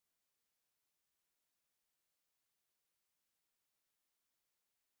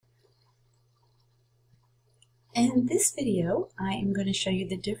In this video, I am going to show you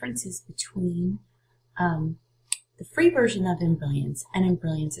the differences between the free version of Embrilliance and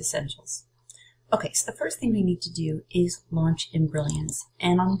Embrilliance Essentials. Okay, so the first thing we need to do is launch Embrilliance.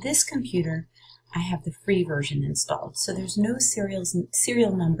 And on this computer, I have the free version installed, so there's no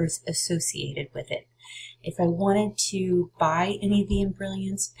serial numbers associated with it. If I wanted to buy any of the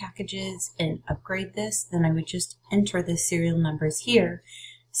Embrilliance packages and upgrade this, then I would just enter the serial numbers here,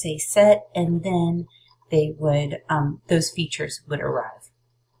 say set, and then they would those features would arrive.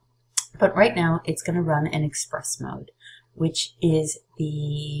 But right now it's going to run in Express mode, which is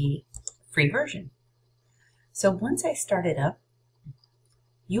the free version. So once I start it up,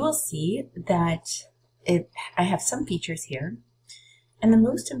 you will see that I have some features here, and the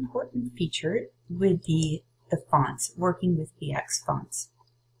most important feature would be the fonts, working with BX fonts.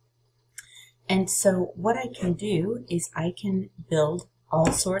 And so what I can do is I can build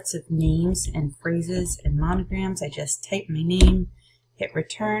all sorts of names and phrases and monograms. I just type my name, hit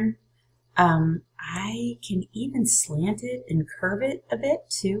return. I can even slant it and curve it a bit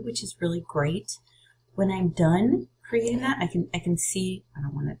too, which is really great. When I'm done creating that, I can see, I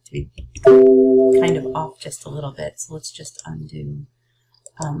don't want it to be kind of off just a little bit, so let's just undo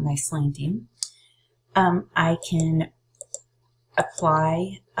my slanting. I can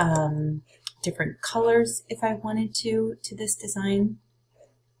apply different colors if I wanted to this design.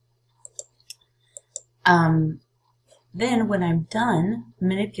 Then when I'm done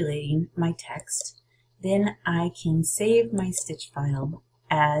manipulating my text, then I can save my stitch file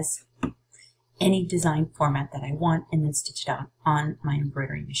as any design format that I want and then stitch it out on my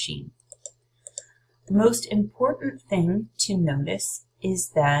embroidery machine. The most important thing to notice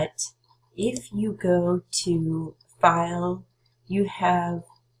is that if you go to File, you have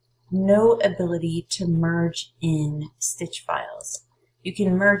no ability to merge in stitch files. You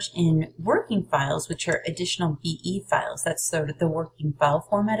can merge in working files, which are additional BE files. That's sort of the working file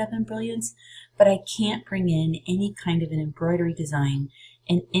format of Embrilliance, but I can't bring in any kind of an embroidery design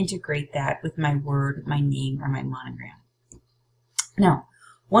and integrate that with my word, my name, or my monogram. Now,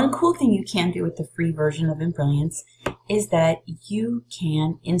 one cool thing you can do with the free version of Embrilliance is that you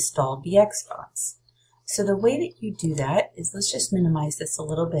can install BX fonts. So the way that you do that is, let's just minimize this a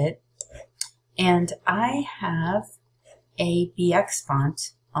little bit, and I have a BX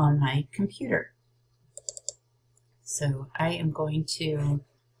font on my computer. So I am going to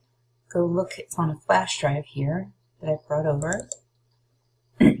go look, it's on a flash drive here that I brought over,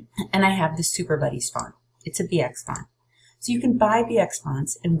 and I have the Super Buddies font. It's a BX font. So you can buy BX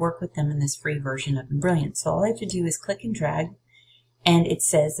fonts and work with them in this free version of Embrilliance. So all I have to do is click and drag, and it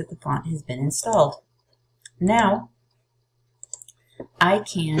says that the font has been installed. Now, I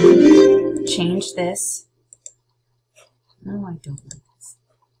can change this. No, I don't like this.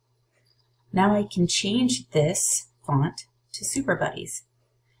 Now I can change this font to Super Buddies.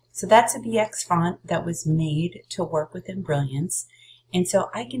 So that's a BX font that was made to work with Embrilliance. And so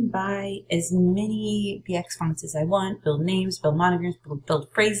I can buy as many BX fonts as I want, build names, build monograms,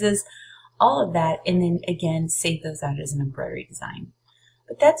 build phrases, all of that, and then again save those out as an embroidery design.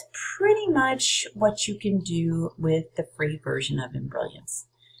 But that's pretty much what you can do with the free version of Embrilliance.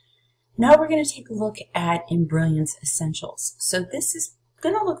 Now we're going to take a look at Embrilliance Essentials. So this is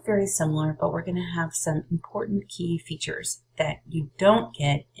going to look very similar, but we're going to have some important key features that you don't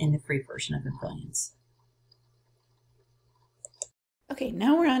get in the free version of Embrilliance. Okay,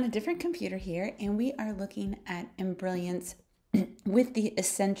 now we're on a different computer here, and we are looking at Embrilliance with the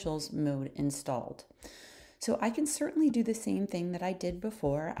Essentials mode installed. So I can certainly do the same thing that I did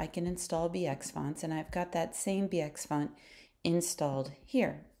before. I can install BX fonts, and I've got that same BX font installed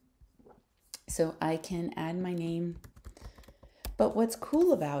here. So I can add my name. But what's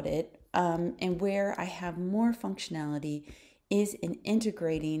cool about it, and where I have more functionality, is in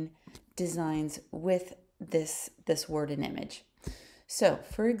integrating designs with this word and image. So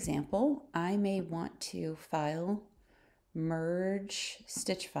for example, I may want to file, merge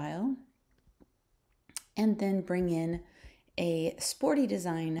stitch file, and then bring in a sporty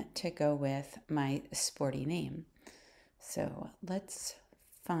design to go with my sporty name. So let's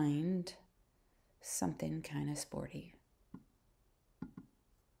find something kind of sporty.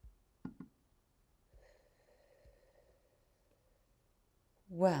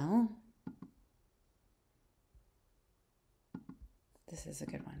 Well, this is a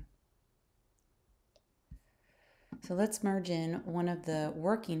good one. So let's merge in one of the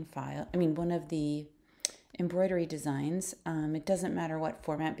one of the embroidery designs. It doesn't matter what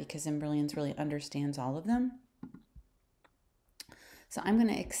format because Embrilliance really understands all of them. So I'm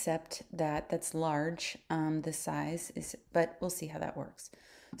going to accept that that's large. The size is, but we'll see how that works.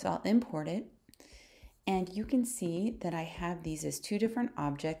 So I'll import it. And you can see that I have these as two different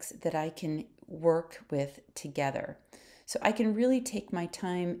objects that I can work with together. So I can really take my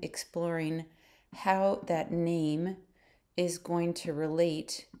time exploring how that name is going to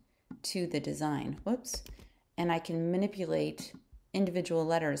relate to the design. Whoops. And I can manipulate individual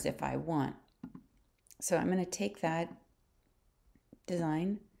letters if I want. So I'm going to take that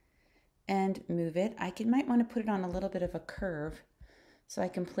design and move it. Might want to put it on a little bit of a curve, so I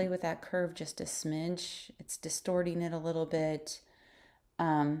can play with that curve just a smidge. It's distorting it a little bit.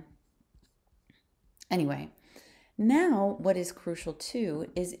 Anyway, now what is crucial too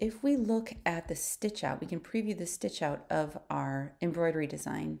is if we look at the stitch out, we can preview the stitch out of our embroidery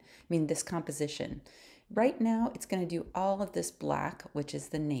design, this composition. Right now it's going to do all of this black, which is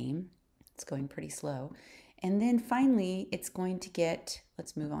the name. It's going pretty slow. And then finally it's going to get,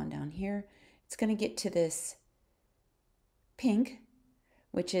 let's move on down here. It's going to get to this pink,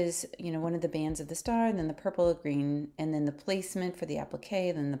 which is, one of the bands of the star, and then the purple, green, and then the placement for the applique,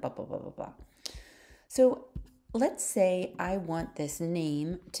 and then the blah, blah, blah, blah, blah. So let's say I want this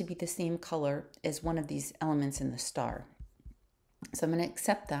name to be the same color as one of these elements in the star. So I'm going to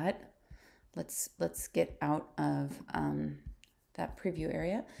accept that. Let's get out of that preview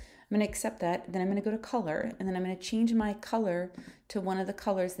area. I'm going to accept that. Then I'm going to go to color, and then I'm going to change my color to one of the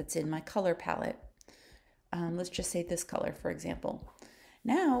colors that's in my color palette. Let's just say this color, for example.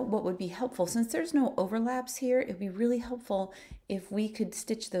 Now, what would be helpful, since there's no overlaps here, it would be really helpful if we could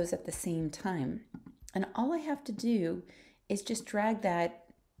stitch those at the same time. And all I have to do is just drag that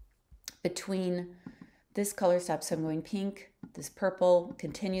between this color stop. So I'm going pink, this purple,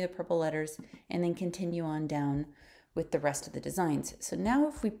 continue the purple letters, and then continue on down with the rest of the designs. So now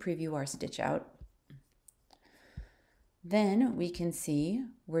if we preview our stitch out, then we can see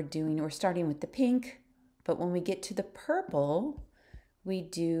we're starting with the pink, but when we get to the purple, we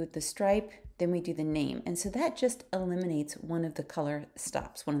do the stripe, then we do the name. And so that just eliminates one of the color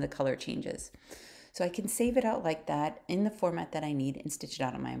stops, one of the color changes. So I can save it out like that in the format that I need and stitch it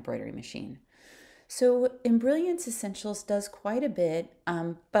out on my embroidery machine. So Embrilliance Essentials does quite a bit,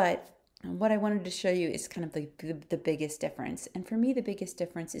 but what I wanted to show you is kind of the biggest difference. And for me, the biggest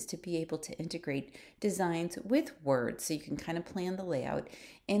difference is to be able to integrate designs with words, so you can kind of plan the layout,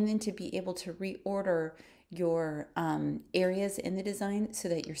 and then to be able to reorder your areas in the design so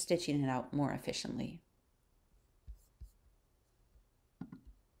that you're stitching it out more efficiently.